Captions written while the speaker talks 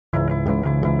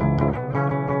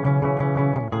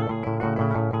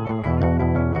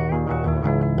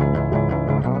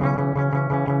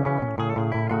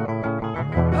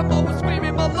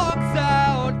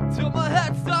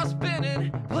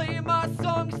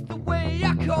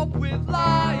cope with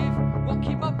life, won't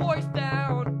keep my voice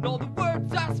down. All the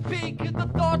words I speak and the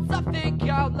thoughts I think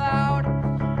out loud.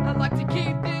 I like to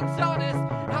keep things honest,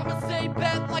 I'ma stay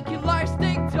bent like your life's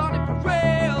thing, done it for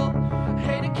real.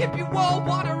 Hate to keep you all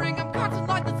wandering, I'm constant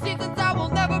like the seasons, I will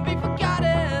never be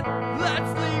forgotten.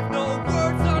 Let's leave no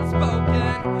words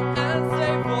unspoken and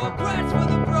save more breaths for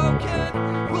the broken.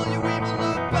 Will you even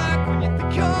look back when you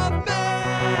think of me?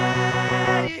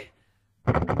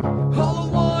 All I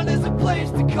want is a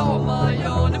place to call my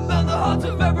own and mend the hearts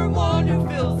of everyone who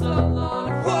feels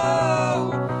alone.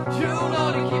 Whoa, you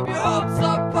know to keep your hopes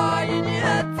up high and your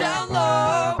head down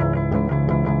low.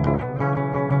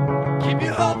 Keep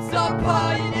your hopes up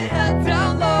high and your head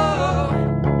down low.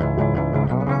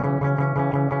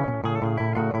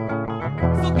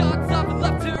 Still got something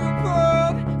left to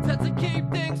prove, tend to keep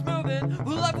things moving.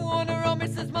 Will everyone around me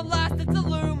since my last it's a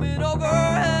looming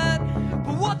overhead.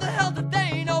 But what the hell did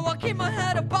they know? I'll keep my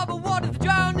head above the water, to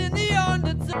drown in the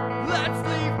undertow. Let's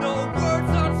leave no words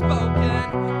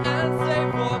unspoken and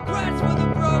save more breaths for the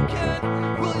broken.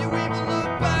 Will you even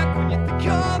look back when you think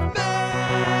of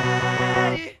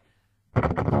me?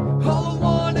 All I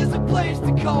want is a place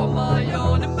to call my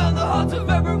own and mend the hearts of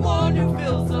everyone who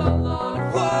feels alone.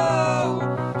 Whoa,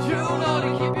 you know to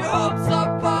keep your hopes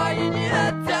up high and your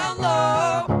head down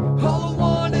low. All I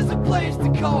want is a place to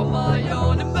call my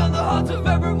own and mend the hearts of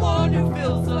everyone who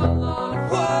feels alone.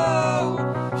 Whoa,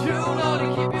 you know to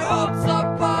keep your hopes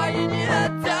up high and your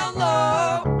head down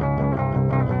low.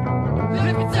 And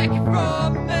if you take it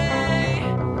from me,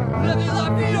 live your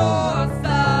life for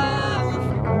yourself.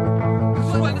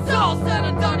 'Cause when it's all said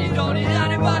and done, you don't need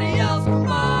anybody else, come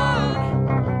on.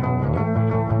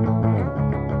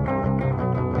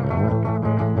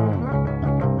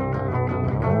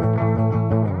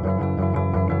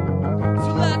 So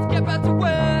let's get back to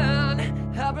when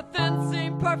everything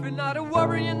seemed perfect, not a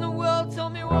worry in the world. Tell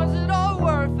me, was it all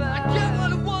worth it? I get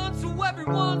what I want, so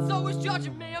everyone's always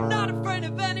judging me. I'm not afraid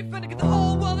of anything, I get the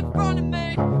whole world in front of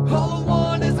me. All I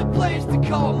want is a place to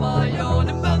call my own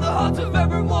and mend the hearts of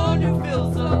everyone who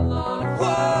feels alone.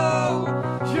 Whoa,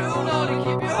 you know to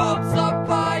keep your hopes up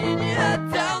high and your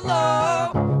head down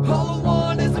low. All I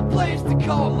want is a place to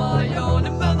call my own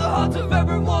and mend the hearts of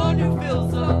everyone who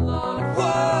feels alone.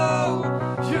 Whoa,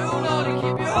 you know to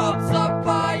keep your hopes up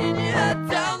high and your head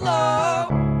down low.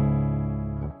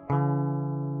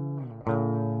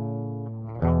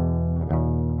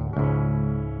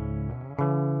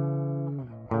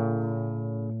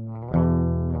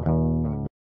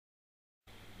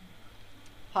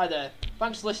 Hi there,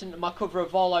 thanks for listening to my cover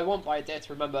of All I Want by A Day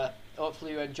to Remember.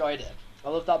 Hopefully you enjoyed it. I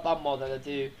love that band more than I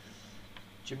do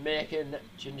Jamaican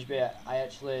ginger beer. I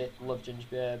actually love ginger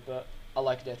beer, but I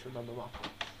like A Day to Remember more.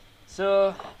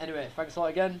 So, anyway, thanks a lot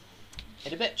again.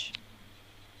 In a bitch.